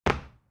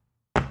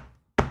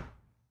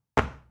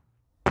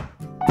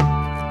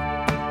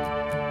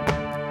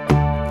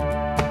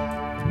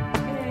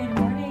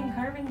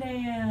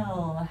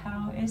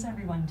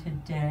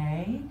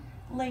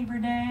Labor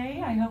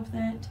Day. I hope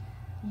that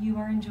you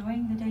are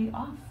enjoying the day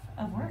off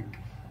of work.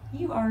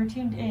 You are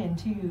tuned in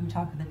to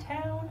Talk of the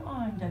Town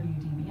on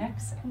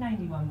WDBX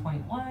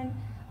 91.1.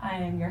 I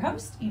am your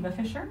host, Eva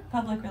Fisher,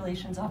 Public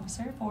Relations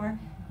Officer for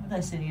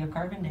the City of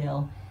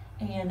Carbondale.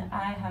 And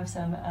I have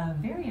some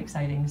very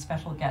exciting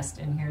special guests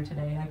in here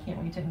today. I can't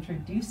wait to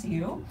introduce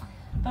you.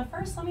 But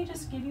first, let me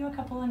just give you a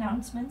couple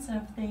announcements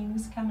of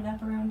things coming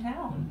up around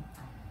town.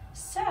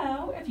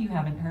 So, if you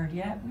haven't heard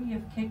yet, we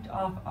have kicked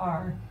off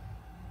our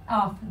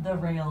Off the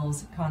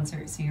Rails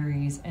concert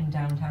series in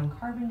downtown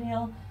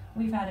Carbondale.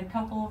 We've had a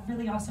couple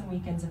really awesome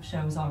weekends of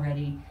shows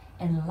already,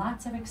 and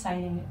lots of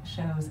exciting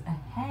shows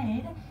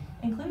ahead,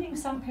 including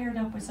some paired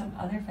up with some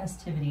other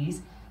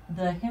festivities.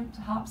 The Hemp,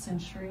 Hops, and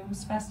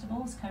Shrooms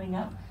Festival is coming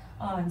up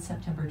on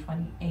September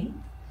 28th.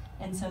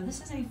 And so this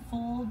is a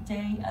full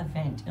day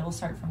event. It'll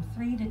start from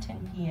 3 to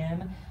 10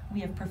 p.m.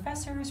 We have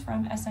professors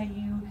from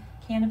SIU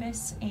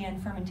Cannabis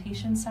and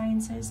Fermentation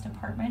Sciences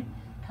Department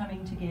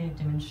coming to give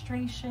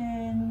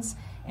demonstrations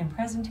and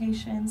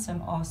presentations,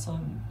 some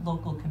awesome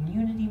local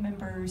community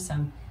members,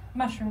 some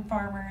mushroom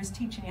farmers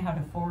teaching you how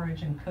to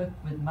forage and cook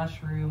with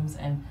mushrooms,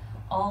 and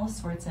all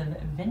sorts of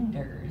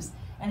vendors.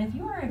 And if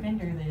you are a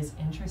vendor that is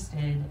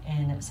interested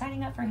in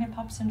signing up for Hip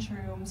Hops and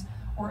Shrooms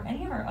or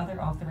any of our other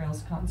Off the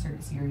Rails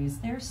concert series,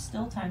 there's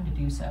still time to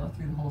do so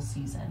through the whole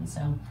season.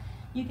 So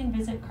you can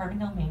visit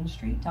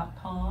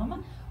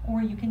CarbondaleMainStreet.com,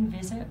 or you can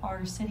visit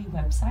our city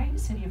website,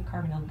 City of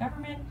Carbondale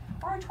Government,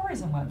 or our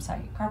tourism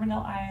website,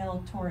 Carbondale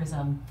IL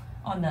Tourism,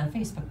 on the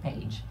Facebook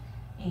page.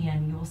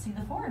 And you will see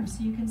the form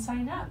so you can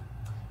sign up.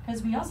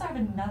 Because we also have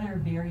another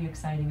very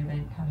exciting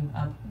event coming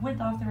up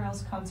with Off the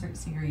Rails concert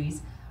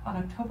series. On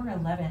October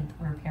 11th,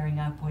 we're pairing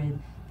up with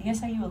the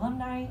SIU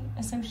Alumni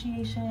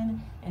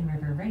Association and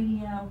River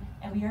Radio,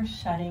 and we are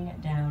shutting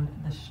down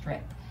the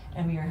Strip.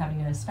 And we are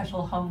having a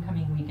special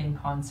homecoming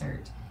weekend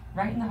concert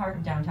right in the heart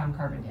of downtown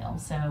Carbondale.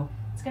 So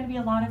it's going to be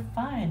a lot of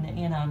fun.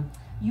 And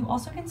you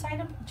also can sign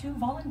up to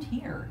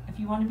volunteer if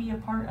you want to be a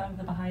part of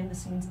the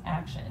behind-the-scenes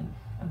action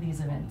of these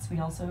events. We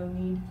also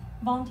need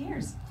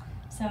volunteers.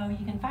 So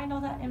you can find all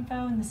that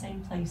info in the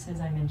same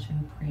places I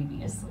mentioned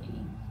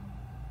previously.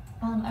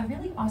 A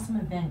really awesome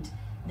event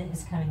that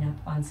is coming up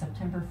on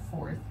September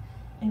 4th.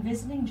 In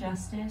Visiting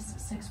Justice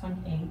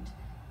 618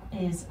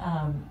 is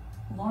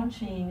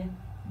launching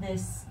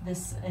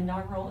this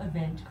inaugural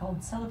event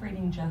called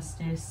Celebrating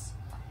Justice,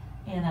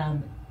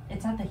 and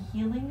it's at the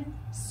Healing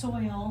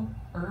Soil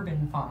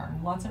Urban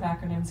Farm. Lots of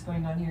acronyms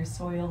going on here.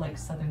 Soil like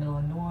Southern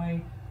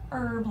Illinois,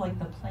 herb like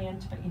the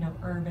plant, but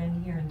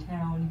urban here in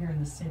town, here in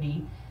the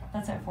city.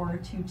 That's at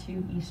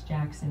 422 East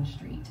Jackson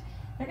Street.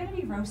 They're going to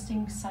be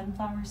roasting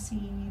sunflower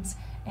seeds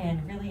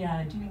and really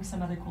doing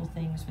some other cool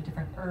things with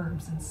different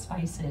herbs and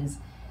spices.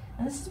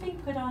 And this is being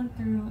put on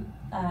through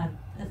a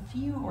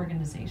few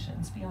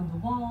organizations: Beyond the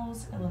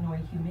Walls,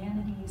 Illinois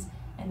Humanities,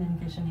 and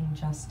Envisioning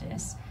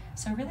Justice.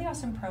 So a really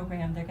awesome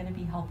program. They're going to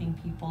be helping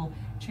people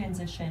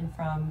transition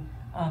from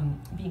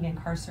being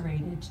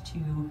incarcerated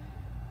to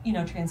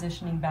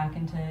transitioning back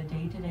into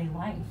day-to-day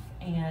life.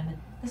 And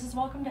this is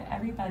welcome to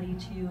everybody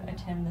to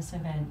attend this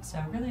event.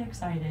 So really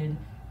excited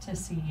to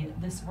see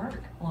this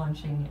work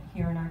launching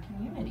here in our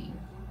community.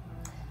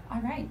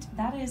 All right,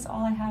 that is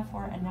all I have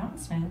for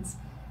announcements.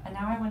 And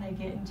now I want to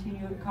get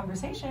into a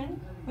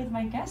conversation with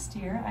my guest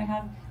here. I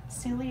have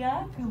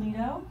Celia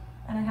Pulido,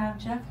 and I have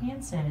Geoff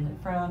Hanson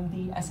from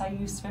the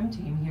SIU swim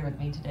team here with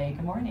me today.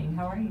 Good morning.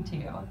 How are you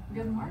two?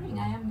 Good morning.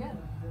 I am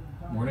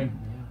good. Morning.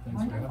 Yeah,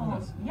 thanks for having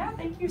us. Yeah,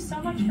 thank you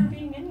so much for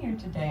being in here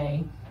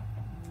today.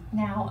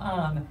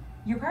 Now,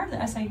 you're part of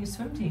the SIU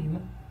swim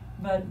team,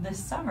 but this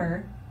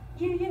summer,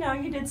 you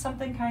did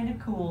something kind of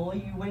cool.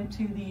 You went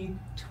to the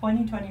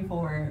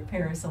 2024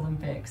 Paris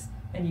Olympics,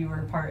 and you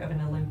were part of an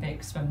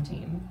Olympic swim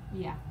team.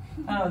 Yeah.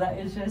 Oh, that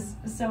is just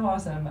so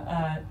awesome.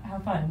 How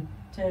fun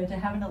to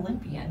have an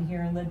Olympian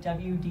here in the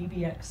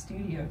WDBX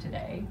studio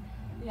today.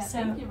 Yeah, so,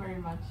 thank you very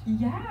much.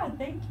 Yeah,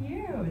 thank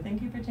you.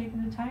 Thank you for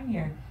taking the time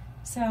here.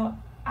 So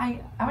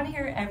I want to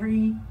hear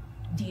every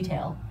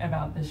detail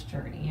about this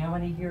journey. I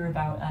want to hear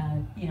about,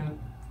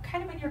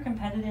 kind of when your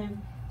competitive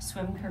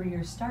swim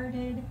career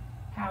started,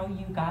 how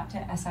you got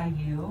to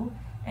SIU,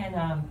 and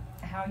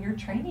how your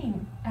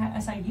training at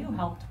SIU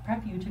helped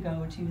prep you to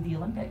go to the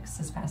Olympics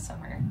this past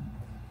summer.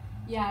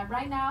 Yeah,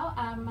 right now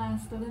I'm a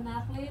student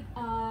athlete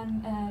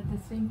on the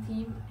swim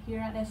team here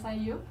at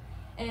SIU,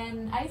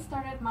 and I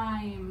started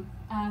my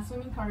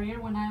swimming career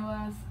when I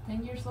was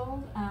 10 years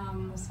old.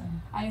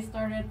 Awesome. I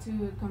started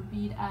to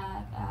compete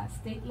at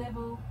state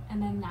level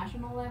and then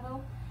national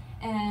level,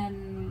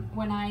 and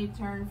when I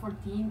turned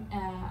 14,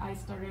 I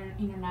started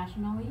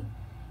internationally,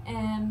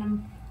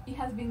 and it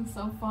has been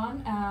so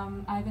fun.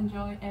 I've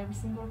enjoyed every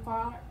single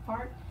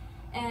part,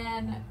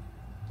 and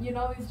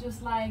it's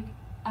just like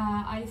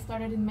I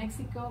started in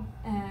Mexico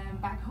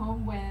back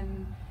home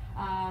when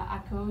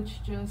a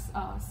coach just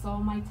saw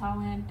my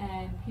talent,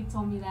 and he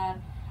told me that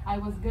I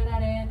was good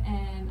at it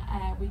and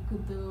we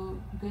could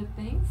do good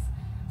things.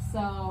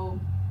 So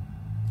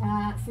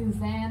Since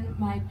then,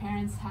 my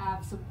parents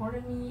have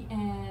supported me,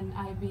 and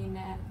I've been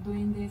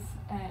doing this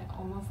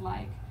almost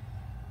like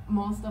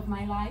most of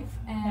my life.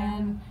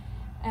 And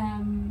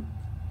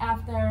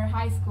after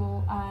high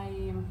school,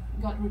 I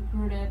got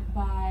recruited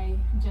by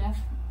Geoff,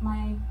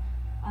 my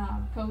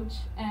coach,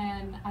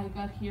 and I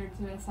got here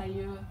to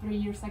SIU 3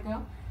 years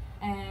ago.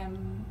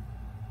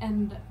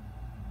 And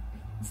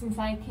since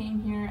I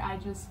came here, I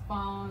just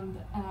found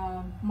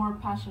more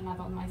passion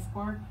about my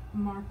sport,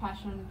 more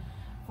passion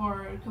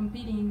for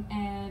competing,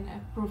 and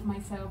prove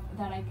myself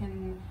that I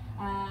can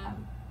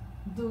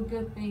do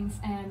good things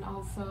and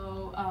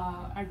also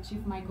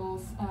achieve my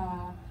goals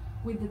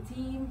with the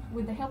team,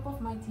 with the help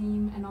of my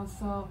team, and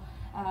also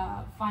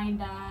find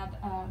that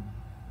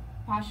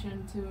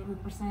passion to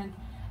represent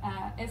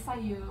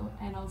SIU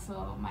and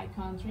also my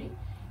country.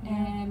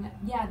 And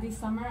yeah, this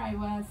summer I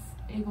was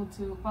able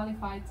to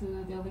qualify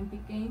to the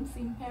Olympic Games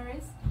in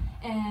Paris,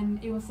 and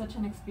it was such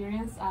an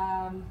experience.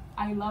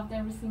 I loved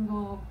every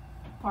single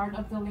part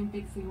of the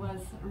Olympics. It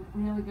was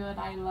really good.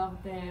 I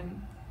loved the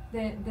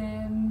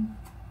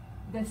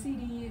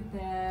city,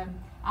 the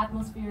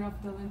atmosphere of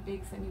the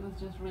Olympics, and it was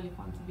just really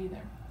fun to be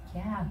there.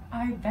 Yeah,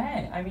 I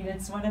bet. I mean,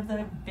 it's one of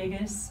the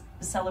biggest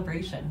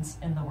celebrations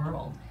in the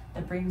world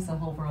that brings the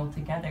whole world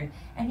together.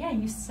 And yeah,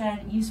 you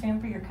said you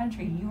swam for your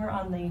country. You were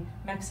on the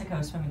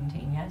Mexico swimming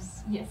team,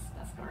 yes? Yes,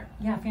 that's correct.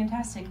 Yeah,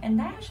 fantastic. And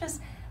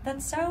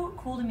that's so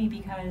cool to me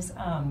because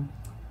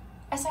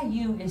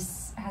SIU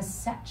has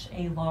such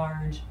a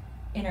large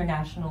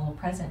international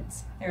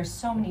presence. There are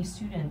so many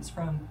students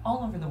from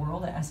all over the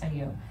world at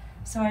SIU.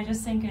 So I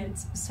just think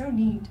it's so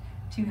neat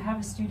to have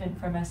a student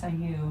from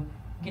SIU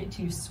get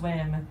to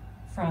swim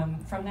from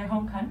their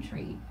home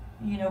country.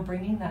 You know,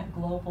 bringing that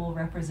global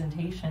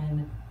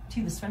representation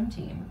to the swim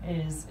team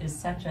is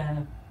such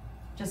a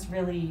just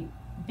really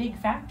big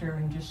factor,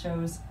 and just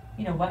shows,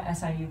 you know, what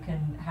SIU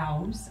can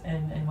house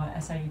and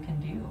what SIU can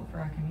do for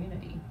our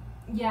community.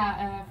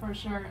 Yeah, for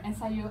sure.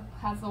 SIU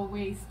has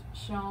always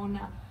shown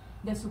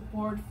the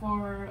support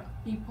for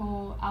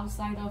people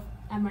outside of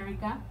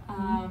America.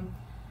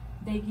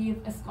 They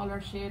give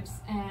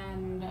scholarships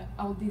and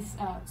all this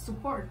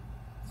support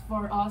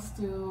for us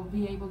to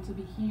be able to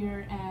be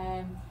here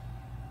and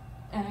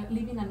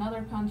live in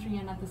another country,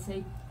 and at the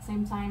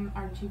same time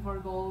achieve our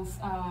goals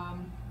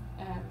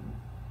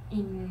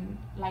in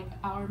like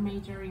our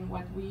major in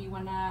what we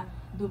wanna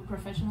do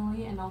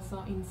professionally, and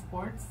also in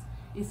sports.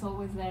 It's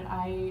always that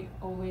I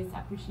always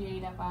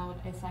appreciate about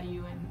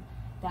SIU, and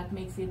that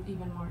makes it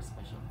even more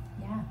special.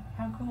 Yeah,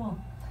 how cool.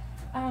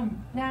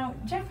 Now,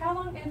 Geoff, how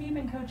long have you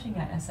been coaching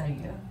at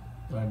SIU?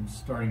 I'm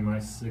starting my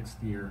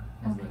 6th year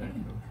as the head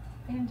coach.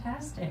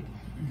 Fantastic.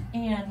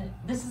 And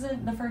this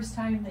isn't the first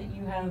time that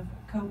you have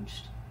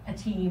coached a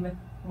team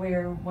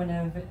where one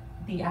of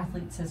the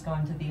athletes has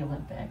gone to the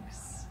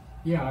Olympics.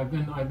 Yeah, I've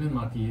been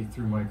lucky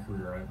through my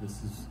career.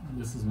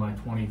 This is my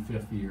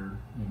 25th year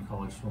in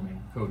college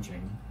swimming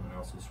coaching. I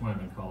also swam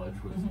in college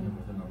with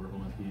a number of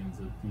Olympians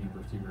at the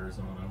University of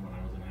Arizona when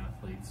I was an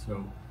athlete.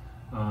 So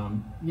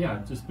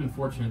yeah, just been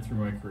fortunate through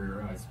my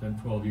career. I spent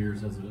 12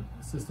 years as an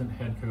assistant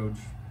head coach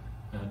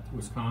at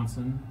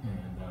Wisconsin,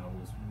 and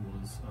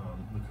was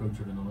the coach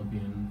of an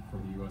Olympian for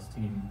the U.S.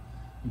 team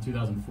in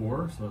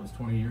 2004, so that was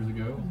 20 years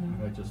ago.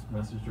 I just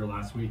messaged her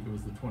last week. It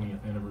was the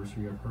 20th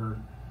anniversary of her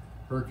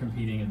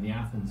competing in the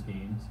Athens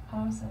Games.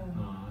 Awesome.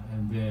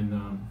 And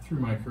then through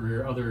my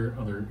career,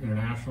 other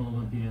international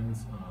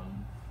Olympians.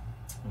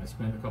 I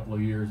spent a couple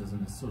of years as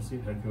an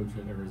associate head coach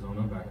at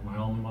Arizona, back at my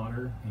alma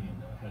mater,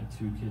 and had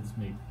two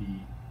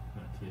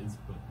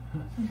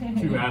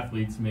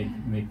athletes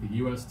make the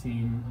U.S.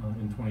 team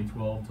in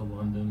 2012 to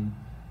London,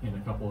 and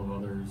a couple of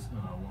others,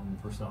 one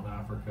for South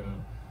Africa.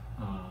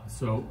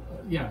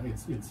 Yeah,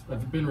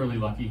 I've been really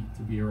lucky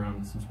to be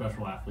around some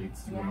special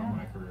athletes throughout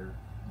my career.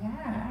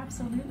 Yeah,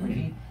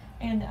 absolutely.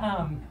 And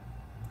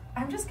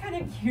I'm just kind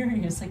of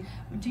curious, like,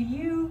 do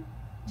you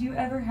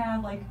ever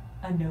have like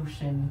a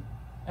notion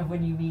of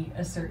when you meet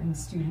a certain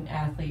student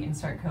athlete and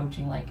start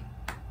coaching, like,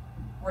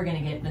 we're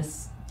gonna get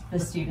this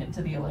student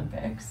to the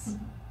Olympics?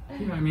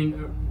 Yeah, I mean,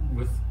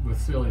 with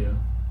Celia,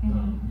 you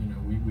know,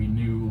 we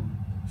knew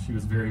she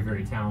was very,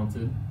 very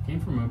talented. Came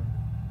from a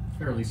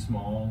fairly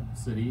small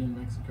city in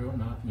Mexico,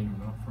 not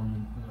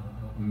from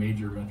a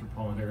major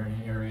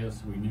metropolitan area.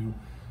 So we knew,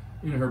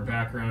 in her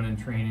background and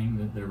training,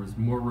 that there was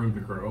more room to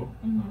grow,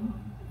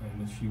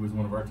 and she was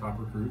one of our top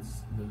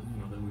recruits that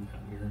we've had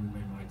here in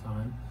my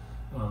time,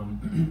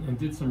 and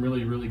did some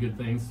really, really good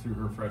things through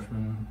her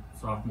freshman,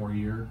 sophomore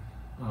year.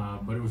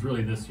 But it was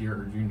really this year,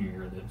 her junior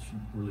year, that she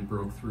really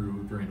broke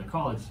through during the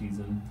college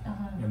season,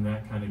 and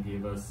that kind of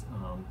gave us,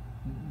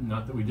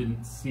 not that we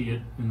didn't see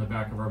it in the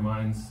back of our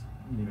minds,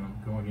 you know,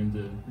 going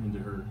into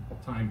her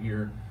time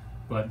here,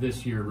 but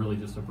this year really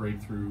just a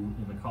breakthrough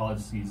in the college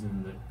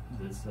season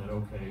that said,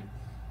 okay,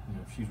 you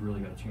know, she's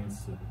really got a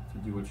chance to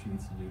do what she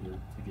needs to do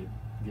to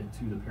get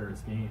to the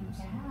Paris Games.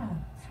 Yeah,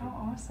 how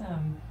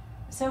awesome.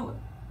 So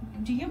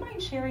do you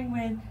mind sharing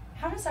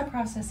how does that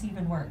process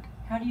even work?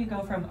 How do you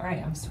go from, all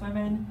right, I'm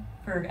swimming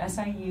for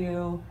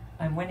SIU,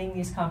 I'm winning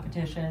these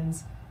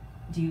competitions,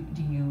 do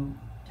you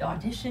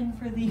audition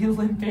for the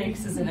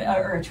Olympics? Is it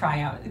or a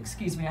tryout?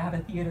 Excuse me, I have a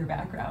theater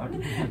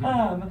background.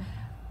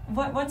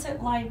 What's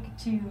it like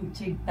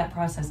to that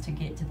process to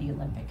get to the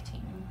Olympic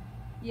team?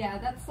 Yeah,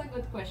 that's a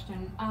good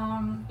question.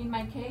 In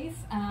my case,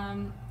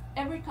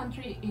 every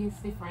country is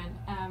different.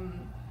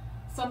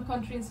 Some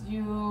countries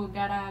you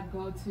gotta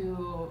go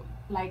to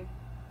like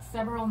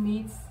several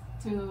meets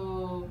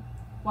to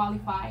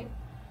qualify,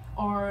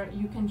 or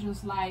you can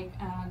just like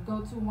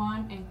go to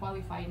one and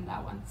qualify in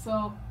that one.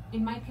 So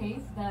in my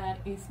case, that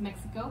is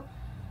Mexico.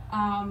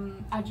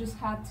 I just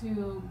had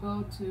to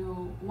go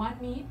to one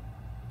meet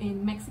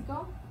in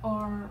Mexico,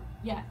 or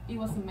yeah, it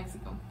was in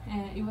Mexico.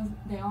 It was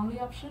the only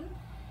option,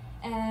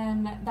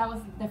 and that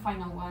was the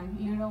final one.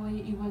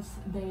 Literally, it was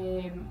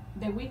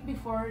the week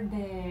before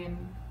the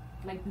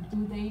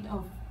due date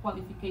of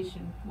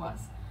qualification was.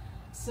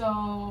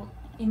 So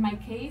in my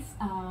case,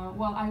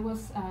 well, I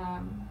was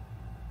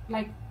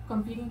like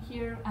competing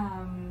here,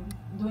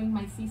 doing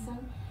my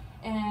season,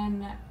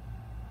 and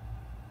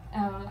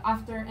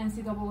after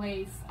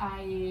NCAAs,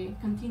 I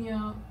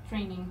continue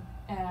training.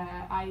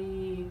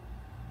 I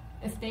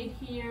stayed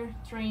here,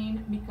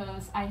 trained,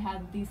 because I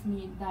had this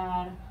meet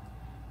that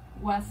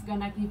was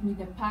gonna give me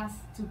the pass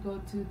to go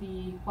to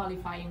the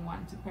qualifying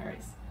one to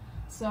Paris.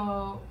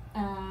 So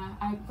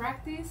I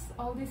practiced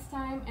all this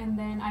time, and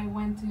then I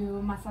went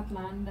to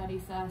Mazatlan, that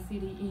is a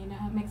city in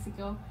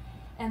Mexico,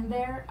 and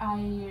there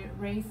I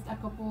raced a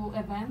couple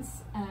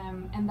events,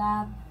 and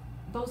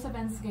those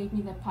events gave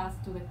me the pass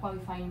to the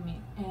qualifying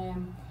meet.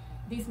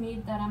 This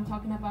meet that I'm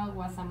talking about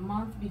was a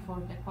month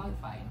before the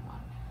qualifying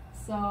one.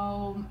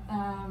 So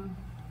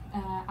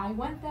I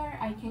went there,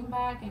 I came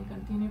back and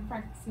continued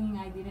practicing.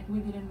 We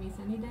didn't miss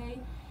any day,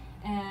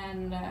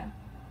 and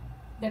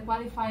the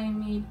qualifying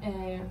meet,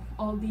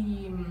 all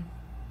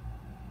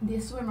the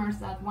swimmers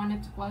that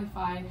wanted to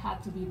qualify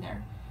had to be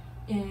there.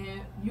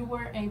 You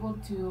were able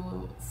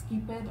to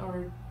skip it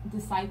or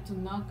decide to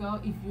not go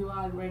if you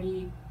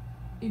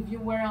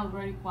were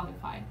already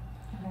qualified.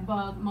 Okay.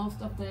 But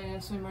most of the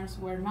swimmers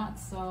were not,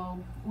 so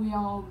we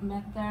all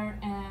met there,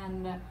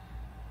 and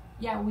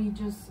yeah, we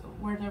just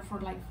were there for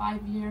like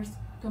 5 years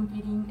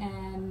competing,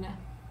 and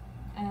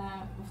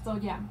so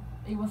yeah,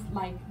 it was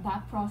like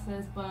that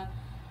process. But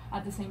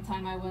at the same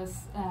time, I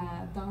was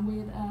done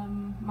with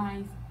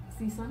my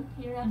season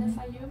here at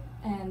SIU,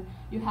 and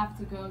you have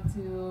to go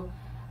to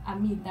a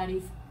meet that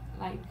is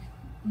like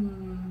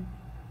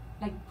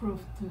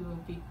proof to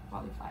be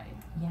qualified.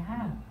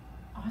 Yeah,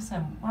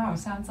 awesome. Wow,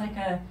 sounds like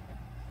a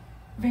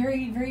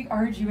very, very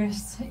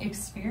arduous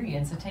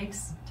experience. It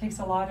takes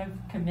a lot of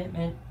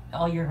commitment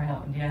all year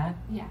round. Yeah.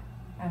 Yeah.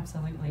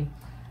 Absolutely.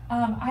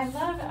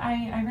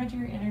 I read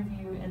your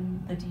interview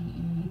in the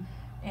DE,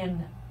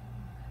 and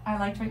I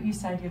liked what you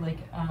said. You're like,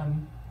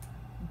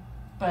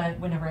 but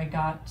whenever I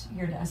got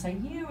here to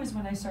SIU is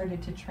when I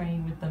started to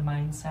train with the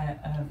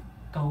mindset of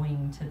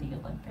going to the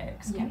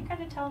Olympics. Can you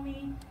kind of tell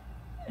me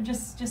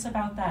just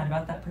about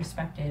that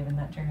perspective and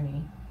that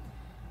journey?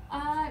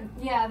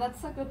 Yeah,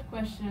 that's a good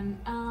question.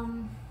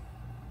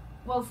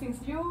 Well, since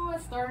you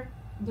start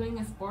doing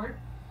a sport,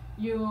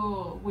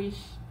 you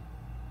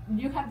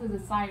have the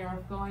desire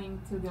of going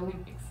to the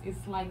Olympics.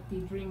 It's like the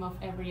dream of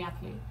every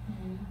athlete.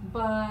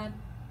 But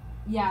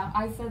yeah,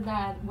 I said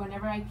that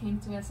whenever I came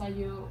to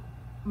SIU,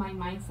 my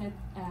mindset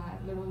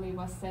literally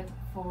was set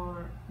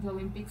for the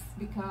Olympics,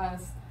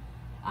 because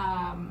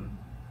I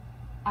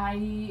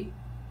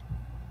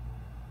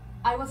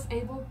was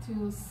able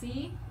to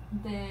see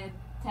the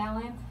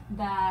talent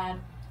that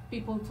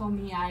people told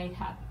me I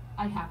have.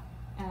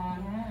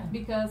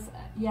 Because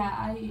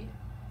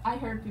I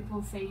heard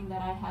people saying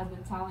that I had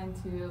the talent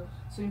to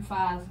swim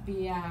fast,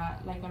 be a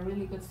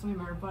really good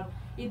swimmer, but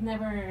it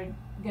never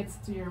gets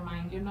to your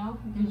mind, you know?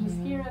 You just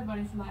hear it, but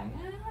it's like,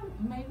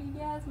 maybe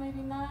yes,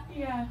 maybe not.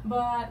 Yeah.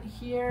 But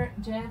here,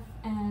 Geoff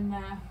and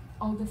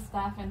all the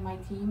staff and my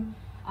team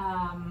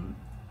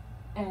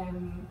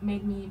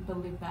made me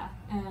believe that.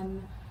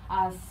 And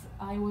as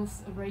I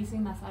was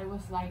racing, as I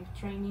was like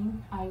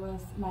training, I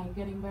was like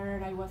getting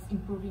better, I was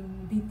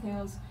improving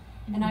details,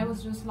 and I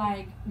was just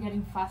like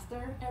getting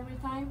faster every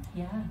time.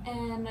 Yeah.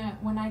 And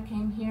when I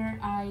came here,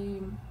 I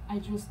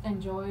just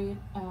enjoyed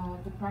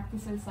the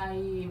practices.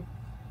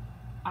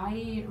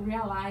 I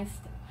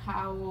realized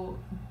how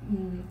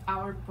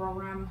our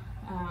program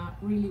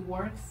really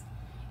works,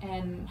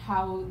 and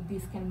how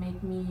this can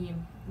make me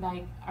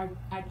like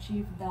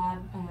achieve that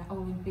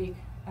Olympic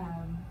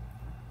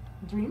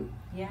dream.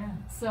 Yeah.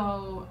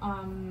 So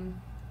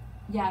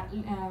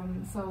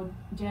so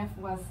Geoff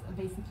was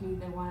basically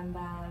the one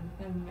that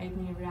made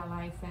me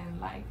realize and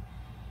like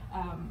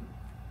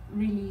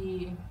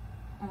really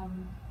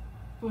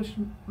push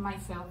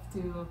myself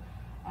to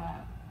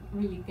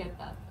really get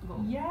that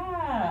goal.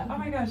 Yeah. Oh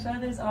my gosh,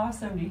 that is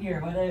awesome to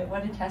hear.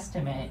 What a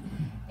testament.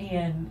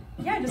 And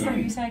yeah, just like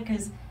you said,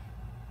 because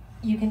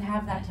you can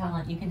have that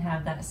talent, you can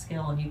have that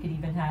skill, and you could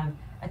even have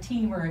a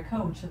team or a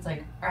coach that's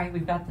like, all right,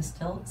 we've got this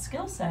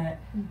skill set,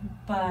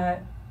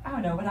 but I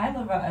don't know. What I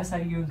love about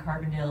SIU and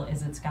Carbondale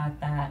is it's got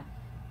that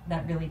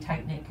that really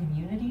tight-knit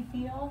community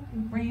feel,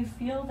 where you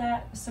feel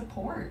that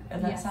support.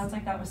 And that Yes. sounds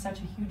like that was such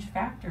a huge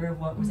factor of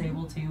what was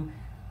able to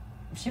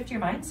shift your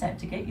mindset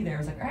to get you there. It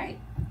was like, all right,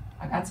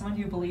 I got someone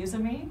who believes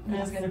in me and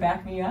is going to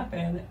back me up,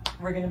 and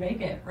we're going to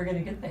make it. We're going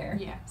to get there.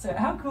 Yeah. So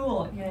how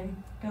cool. Yay,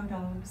 go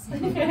dogs.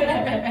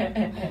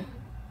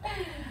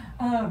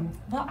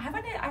 Well,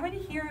 I want to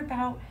hear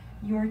about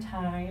your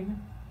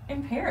time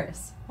in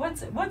Paris.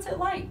 What's it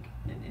like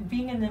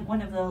being in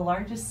one of the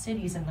largest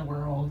cities in the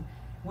world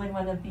when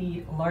one of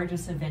the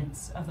largest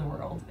events of the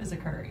world is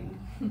occurring?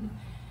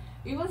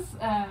 It was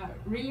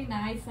really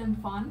nice and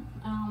fun.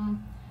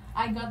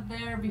 I got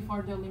there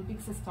before the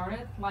Olympics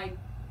started, like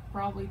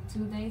probably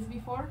 2 days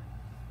before.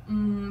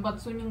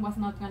 But swimming was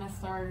not gonna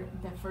start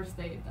the first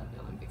day that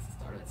the Olympics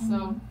started.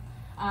 So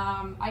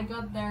I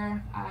got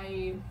there.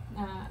 I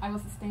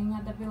was staying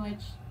at the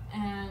village,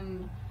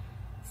 and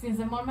since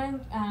the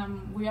moment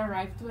we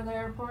arrived to the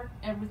airport,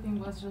 everything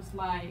was just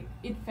like,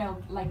 it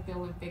felt like the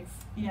Olympics.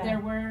 Yeah. There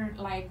were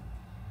like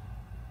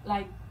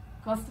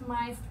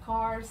customized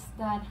cars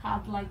that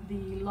had like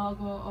the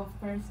logo of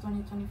Paris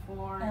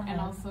 2024, and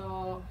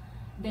also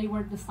they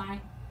were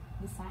designed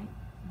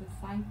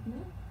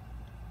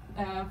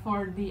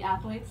for the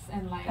athletes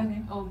and like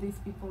all these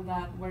people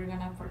that were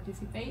gonna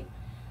participate.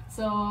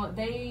 So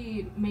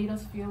they made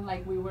us feel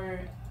like we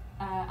were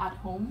at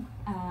home.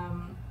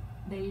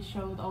 They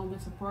showed all the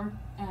support.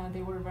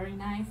 They were very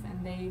nice,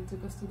 and they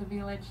took us to the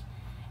village.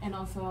 And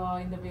also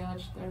in the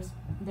village,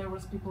 there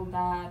was people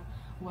that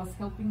was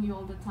helping you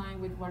all the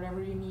time with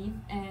whatever you need.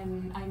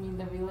 And I mean,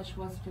 the village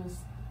was just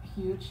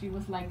huge. It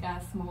was like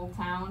a small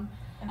town.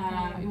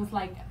 It was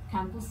like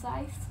campus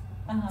sized.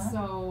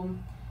 So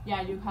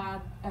yeah, you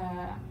had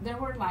there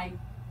were like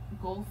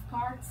golf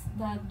carts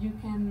that you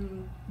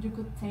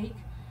could take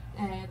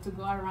to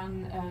go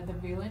around the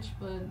village,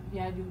 but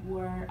yeah, you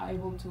were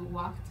able to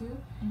walk to,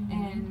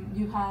 and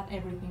you had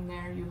everything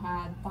there. You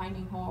had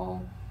dining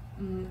hall,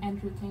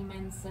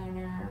 entertainment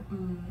center.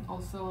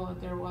 Also,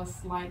 there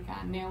was like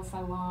a nail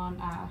salon,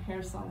 a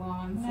hair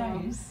salon.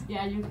 Nice. So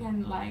yeah, you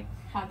can like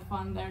have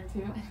fun there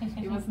too.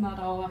 It was not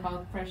all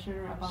about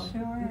pressure, about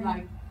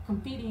like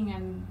competing,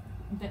 and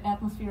the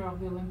atmosphere of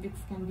the Olympics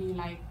can be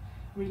like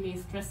really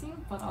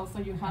stressing, but also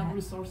you had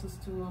resources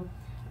to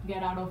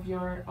get out of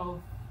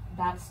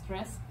that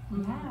stress.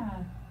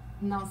 Yeah.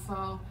 And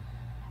also,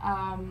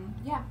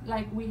 yeah,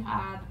 like we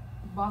had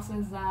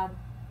buses that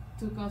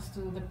took us to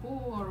the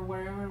pool or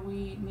wherever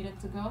we needed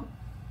to go.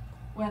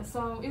 Well,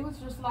 so it was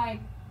just like,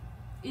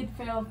 it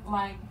felt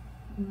like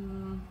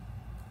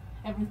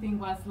everything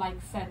was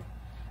like set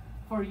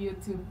for you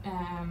to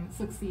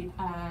succeed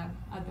at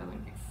the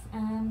Olympics.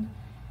 And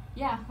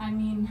yeah, I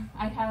mean,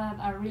 I had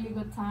a really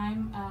good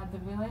time at the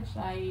village.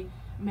 I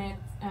met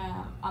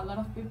a lot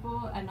of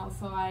people, and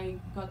also I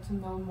got to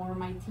know more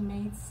my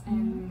teammates,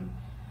 and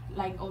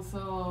like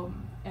also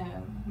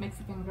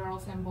Mexican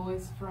girls and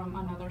boys from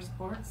another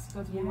sports,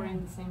 because we were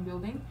in the same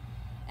building.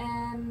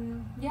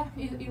 And yeah,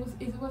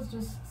 it was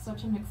just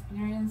such an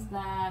experience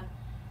that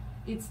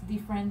it's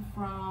different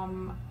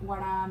from what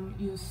I'm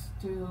used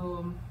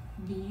to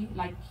be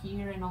like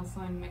here and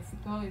also in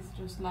Mexico. It's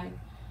just like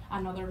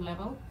another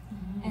level.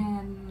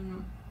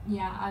 And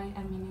yeah,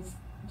 I mean, it's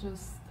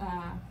just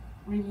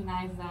really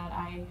nice that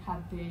I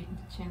had the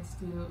chance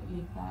to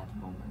live that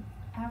moment.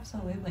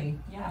 Absolutely.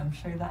 Yeah, I'm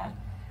sure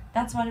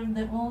that's one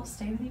that will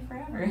stay with you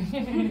forever.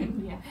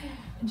 Yeah.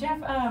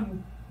 Geoff,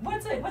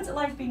 what's it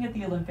like being at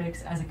the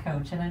Olympics as a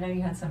coach? And I know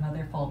you had some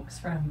other folks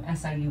from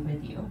SIU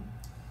with you.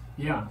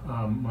 Yeah,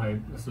 my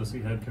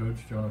associate head coach,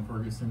 John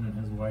Ferguson, and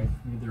his wife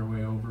made their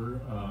way over.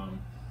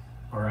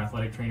 Our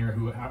athletic trainer,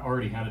 who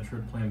already had a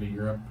trip planned to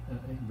Europe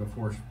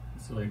before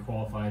Celia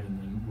qualified, and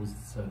then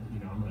said,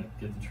 I'm going to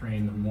get to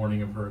train the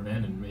morning of her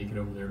event and make it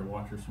over there to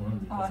watch her swim,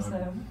 because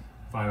I'm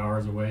 5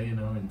 hours away,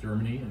 in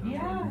Germany, and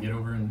I wanted to get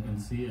over and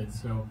see it.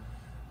 So,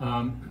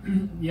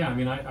 yeah, I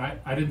mean,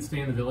 I didn't stay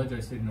in the village. I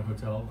stayed in a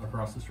hotel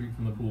across the street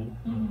from the pool.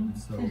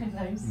 So,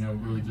 nice.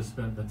 Really just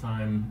spent the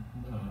time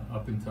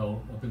up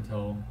until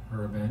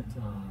her event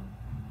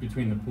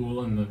between the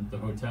pool and the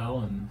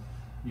hotel, and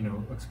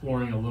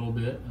exploring a little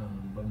bit,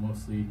 but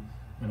mostly.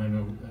 And I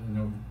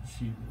know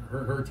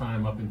her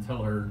time up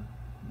until her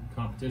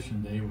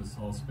competition day was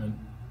all spent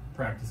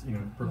practice,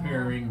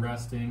 preparing,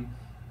 resting.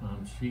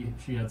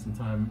 She had some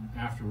time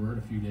afterward,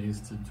 a few days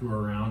to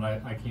tour around.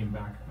 I came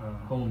back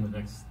home the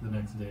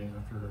next day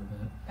after her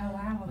event. Oh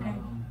wow! Okay.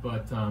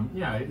 But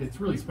yeah, it's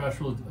really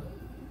special,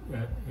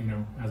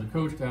 as a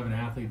coach, to have an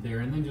athlete there,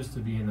 and then just to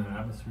be in that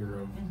atmosphere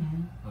of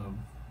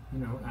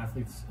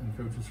athletes and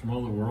coaches from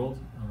all the world.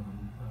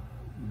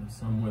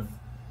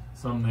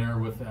 Some there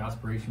with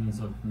aspirations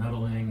of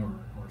medaling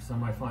or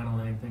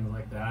semi-finaling, things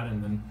like that,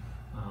 and then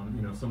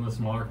some of the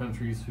smaller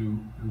countries who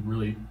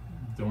really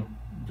don't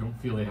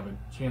feel they have a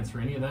chance for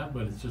any of that,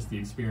 but it's just the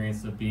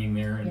experience of being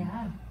there. And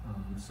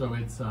so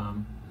it's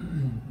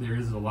there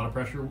is a lot of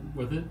pressure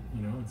with it.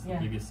 It's the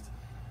biggest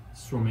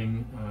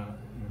swimming.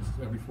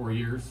 Every 4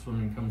 years,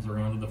 swimming comes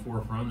around to the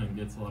forefront and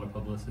gets a lot of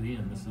publicity,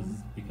 and this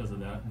is because of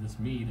this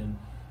meet. And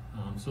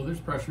so there's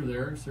pressure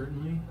there,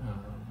 certainly.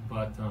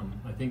 but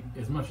I think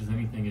as much as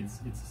anything, it's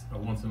a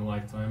once in a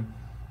lifetime,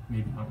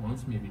 maybe not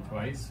once, maybe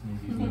twice,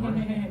 maybe more,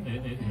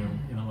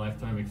 in a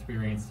lifetime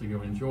experience to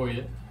go enjoy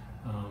it.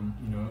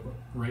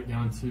 Right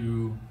down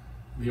to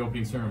the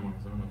opening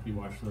ceremonies. I don't know if you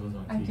watched those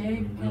on TV. I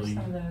did watch really,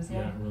 some of those,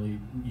 yeah. Really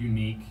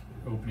unique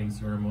opening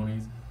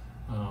ceremonies.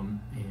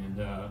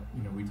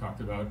 We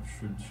talked about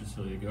should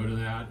Celia go to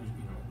that,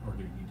 or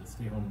do you need to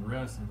stay home and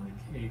rest? And like,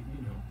 hey,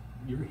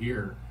 you're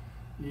here.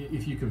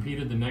 If you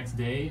competed the next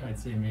day, I'd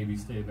say maybe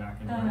stay back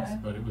and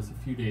rest. But it was a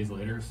few days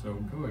later, so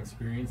go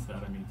experience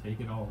that. I mean,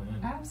 take it all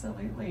in.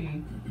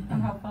 Absolutely. Oh,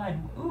 how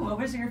fun. Ooh, what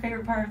was your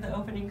favorite part of the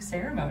opening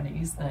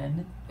ceremonies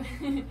then?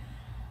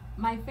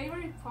 My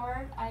favorite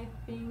part, I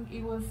think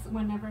it was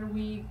whenever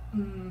we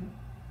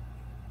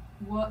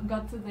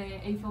got to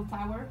the Eiffel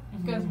Tower,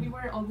 because we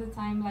were all the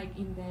time like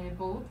in the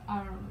boat,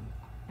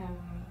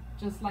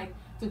 just like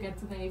to get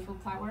to the Eiffel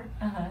Tower,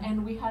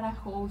 and we had a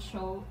whole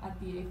show at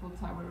the Eiffel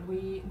Tower.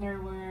 There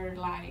were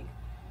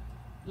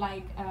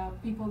like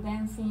people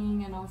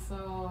dancing, and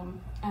also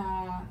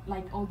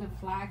like all the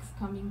flags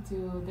coming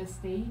to the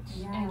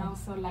stage, and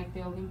also like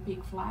the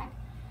Olympic flag.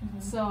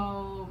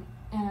 So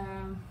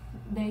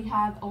they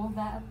had all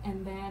that,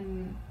 and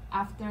then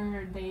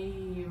after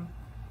they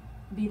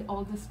did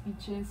all the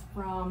speeches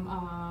from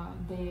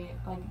the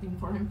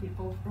important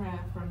people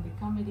from the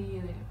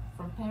comedy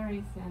from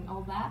Paris and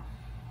all that.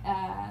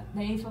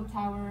 The Eiffel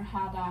Tower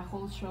had a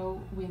whole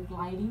show with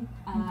lighting.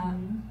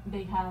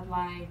 They had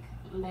like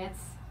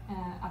LEDs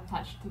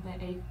attached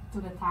to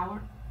the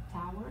tower,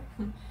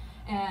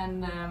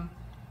 and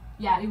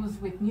it was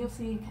with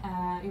music.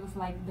 It was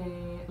like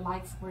the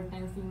lights were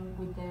dancing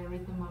with the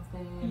rhythm of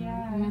the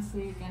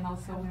music, and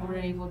also we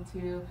were able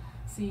to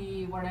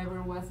see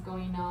whatever was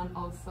going on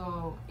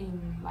also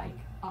in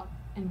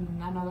in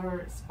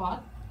another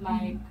spot.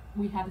 Like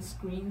we had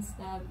screens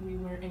that we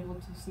were able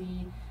to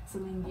see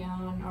Celine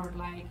Dion, or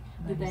like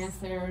the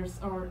dancers,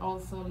 or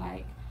also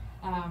like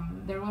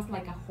there was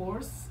like a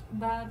horse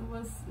that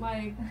was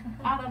like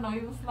I don't know,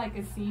 it was like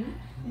a scene.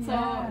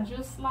 So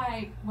just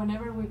like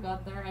whenever we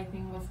got there, I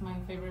think was my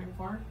favorite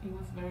part. It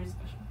was very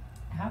special.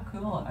 How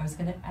cool. I was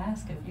going to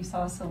ask if you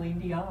saw Celine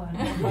Dion.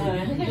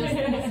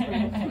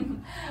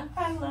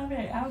 I love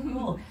it. How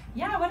cool.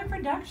 Yeah, what a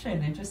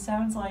production. It just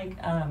sounds like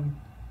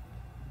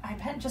I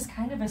bet just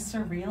kind of a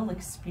surreal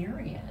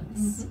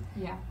experience.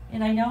 Yeah.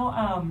 And I know,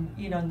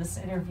 in this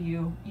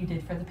interview you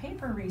did for the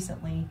paper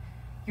recently,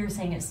 you were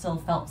saying it still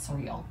felt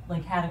surreal,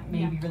 like hadn't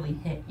maybe really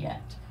hit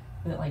yet.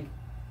 But like,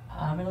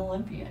 I'm an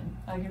Olympian.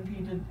 I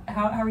competed.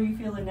 How are you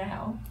feeling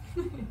now?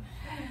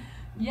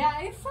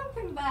 Yeah, it's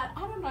something that,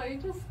 I don't know,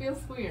 it just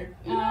feels weird.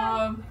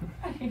 I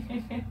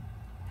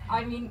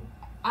mean,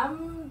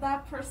 I'm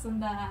that person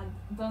that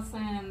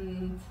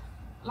doesn't,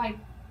 like,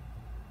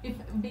 if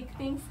big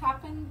things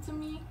happen to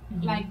me,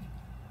 like,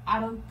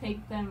 I don't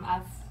take them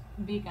as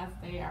big as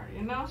they are,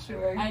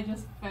 Sure. I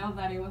just felt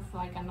that it was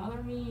like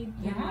another meet,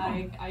 and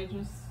like, I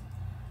just,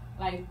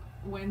 like,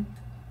 went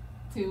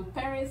to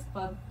Paris,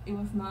 but it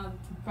was not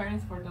to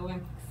Paris for the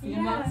Olympics,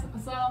 you know?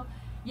 So,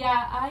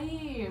 yeah,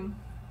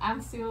 I'm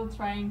still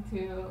trying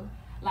to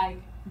like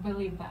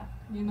believe that,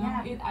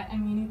 I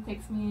mean, it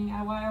takes me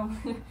a while,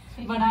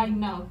 but I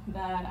know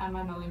that I'm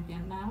an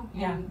Olympian now,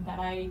 and that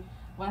I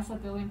was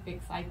at the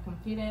Olympics. I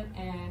competed,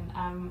 and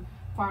I'm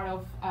part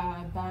of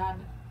that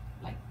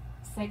like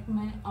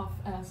segment of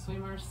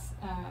swimmers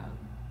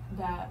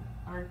that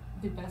are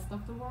the best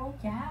of the world.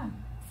 Yeah.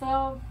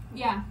 So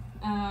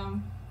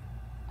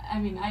I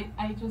mean,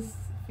 I just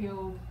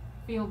feel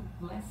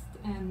blessed,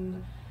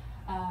 and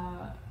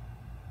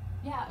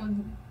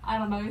I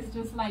don't know, it's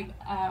just like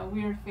a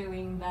weird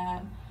feeling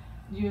that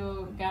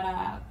you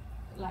gotta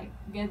like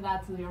get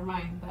that to your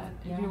mind, that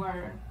you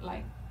are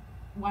like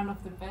one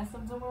of the best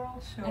of the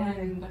world. Sure.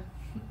 And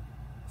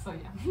so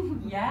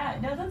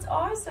No, that's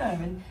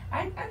awesome. And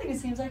I think it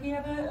seems like you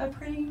have a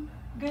pretty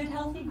good,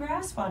 healthy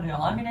grasp on it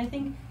all. I mean, I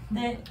think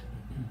that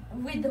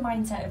with the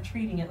mindset of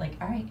treating it like,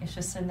 all right, it's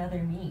just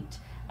another meet,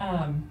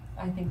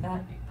 I think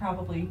that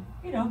probably,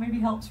 maybe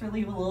helps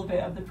relieve a little bit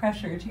of the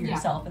pressure to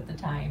yourself at the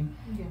time.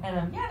 And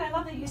and I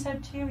love that you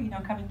said too,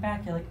 coming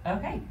back, you're like,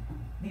 okay,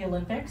 the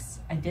Olympics,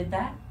 I did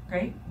that,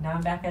 great, now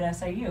I'm back at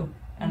SIU,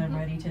 and I'm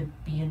ready to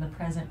be in the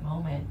present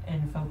moment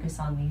and focus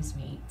on these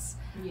meets.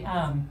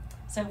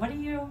 So what are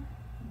you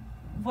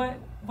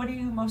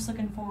most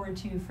looking forward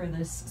to for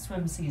this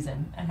swim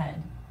season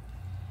ahead?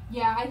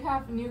 Yeah, I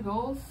have new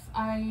goals.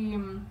 I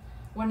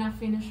want to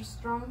finish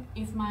strong.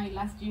 It's my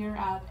last year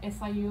at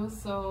SIU,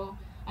 so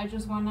I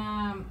just want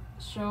to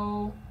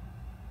show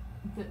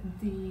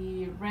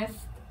the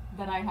rest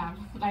that I have.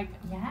 Like,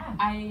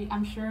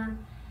 I'm sure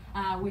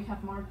we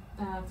have more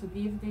to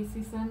give this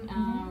season.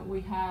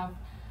 We have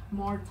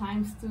more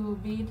times to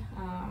beat,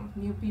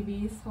 new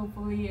PBs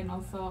hopefully, and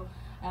also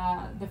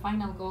the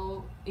final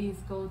goal is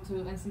go to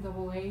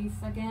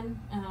NCAAs again.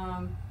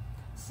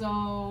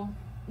 So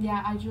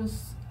I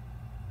just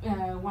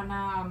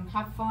wanna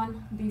have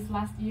fun this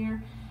last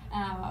year,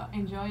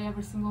 enjoy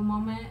every single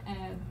moment,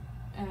 and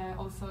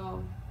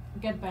also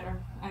get better.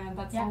 And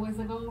that's always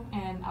the goal.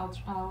 And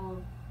I'll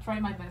try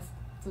my best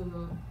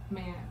to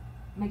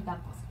make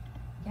that possible.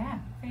 Yeah,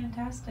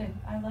 fantastic.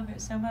 I love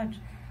it so much.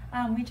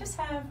 We just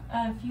have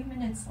a few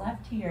minutes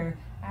left here.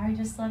 I would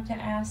just love to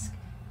ask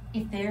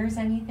if there's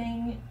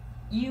anything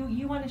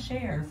you want to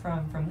share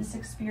from this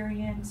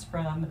experience,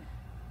 from,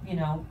 you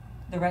know,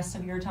 the rest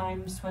of your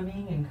time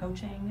swimming and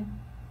coaching.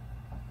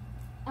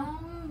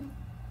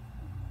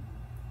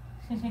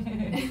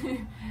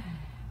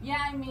 Yeah,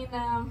 I mean,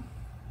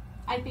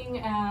 I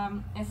think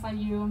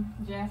SIU,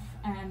 Geoff,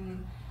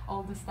 and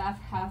all the staff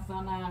has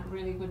done a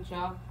really good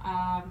job.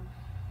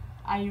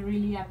 I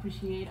really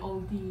appreciate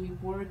all the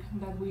work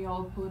that we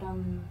all put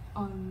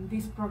on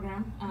this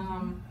program.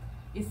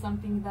 It's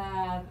something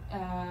that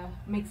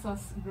makes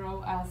us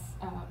grow as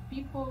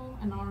people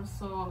and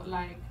also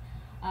like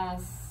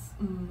as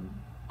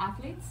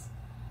athletes.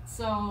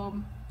 So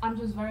I'm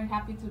just very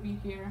happy to be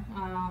here.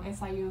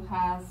 SIU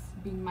has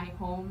been my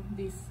home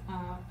these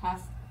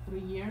past 3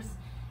 years,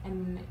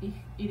 and it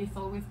is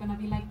always gonna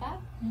be like that.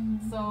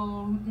 So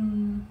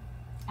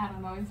I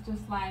don't know, it's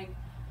just like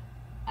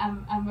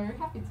I'm very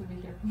happy to be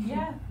here.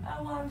 Yeah.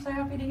 Oh, well, I'm so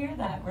happy to hear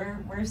that.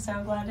 We're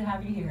so glad to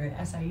have you here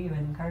at SIU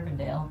in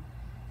Carbondale.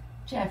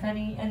 Geoff,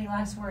 any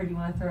last word you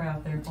want to throw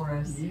out there for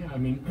us? Yeah, I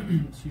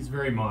mean, she's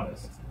very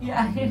modest.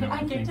 Yeah, You know,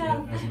 I can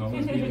tell. As an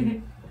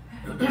Olympian,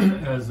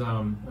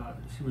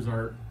 she was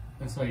our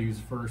SIU's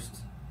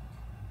first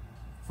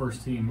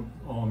team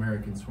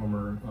All-American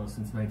swimmer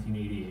since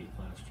 1988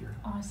 last year.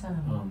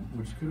 Awesome.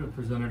 Which could have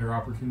presented her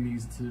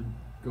opportunities to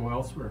go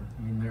elsewhere.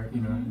 I mean, there, you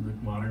know, in the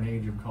modern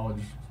age of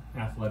college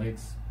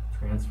athletics,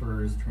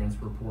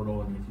 transfer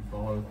portal. I mean, if you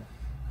follow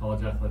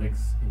college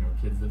athletics, you know,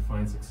 kids that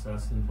find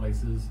success in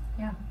places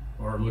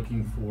are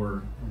looking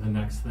for the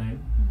next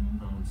thing.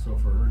 So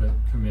for her to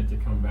commit to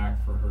come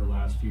back for her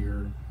last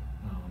year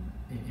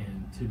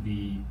and to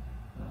be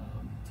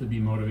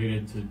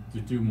motivated to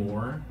do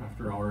more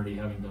after already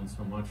having done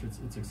so much,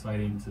 it's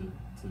exciting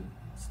to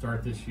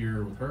start this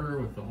year with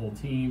her, with the whole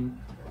team,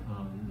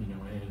 you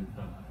know, and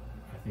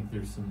I think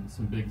there's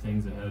some big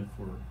things ahead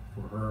for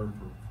her,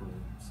 for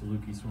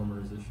Saluki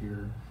swimmers this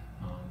year,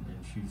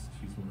 and she's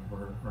one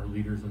of our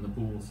leaders in the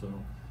pool, so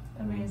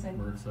amazing.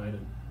 We're excited.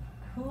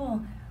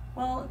 Cool.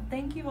 Well,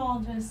 thank you all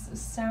just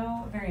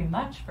so very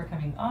much for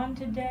coming on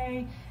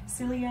today.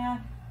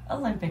 Celia,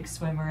 Olympic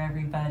swimmer,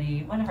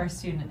 everybody, one of our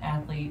student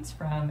athletes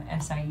from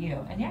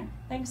SIU. And yeah,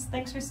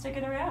 thanks for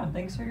sticking around.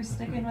 Thanks for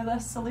sticking with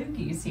us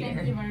Salukis here.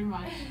 Thank you very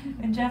much.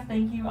 And Geoff,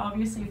 thank you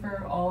obviously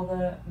for all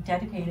the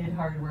dedicated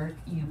hard work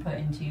you put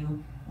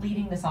into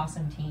leading this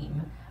awesome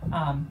team.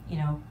 You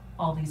know,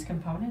 all these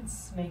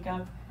components make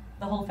up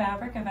the whole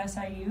fabric of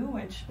SIU,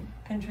 which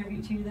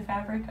contribute to the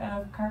fabric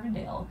of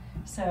Carbondale.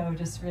 So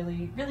just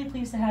really, really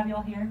pleased to have you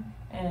all here,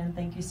 and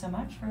thank you so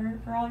much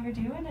for all you're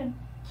doing, and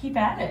keep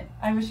at it.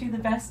 I wish you the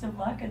best of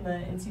luck in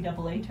the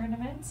NCAA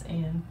tournaments,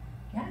 and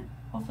yeah,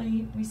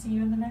 hopefully we see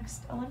you in the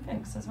next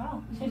Olympics as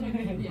well.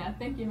 Yeah,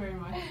 thank you very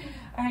much.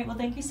 All right, well,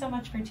 thank you so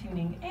much for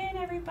tuning in,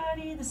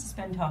 everybody. This has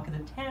been Talk of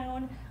the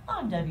Town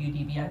on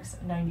WDBX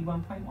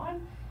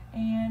 91.1,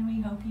 and we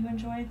hope you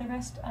enjoy the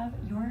rest of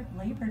your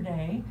Labor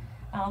Day.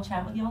 I'll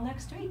chat with you all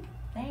next week.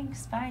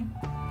 Thanks. Bye.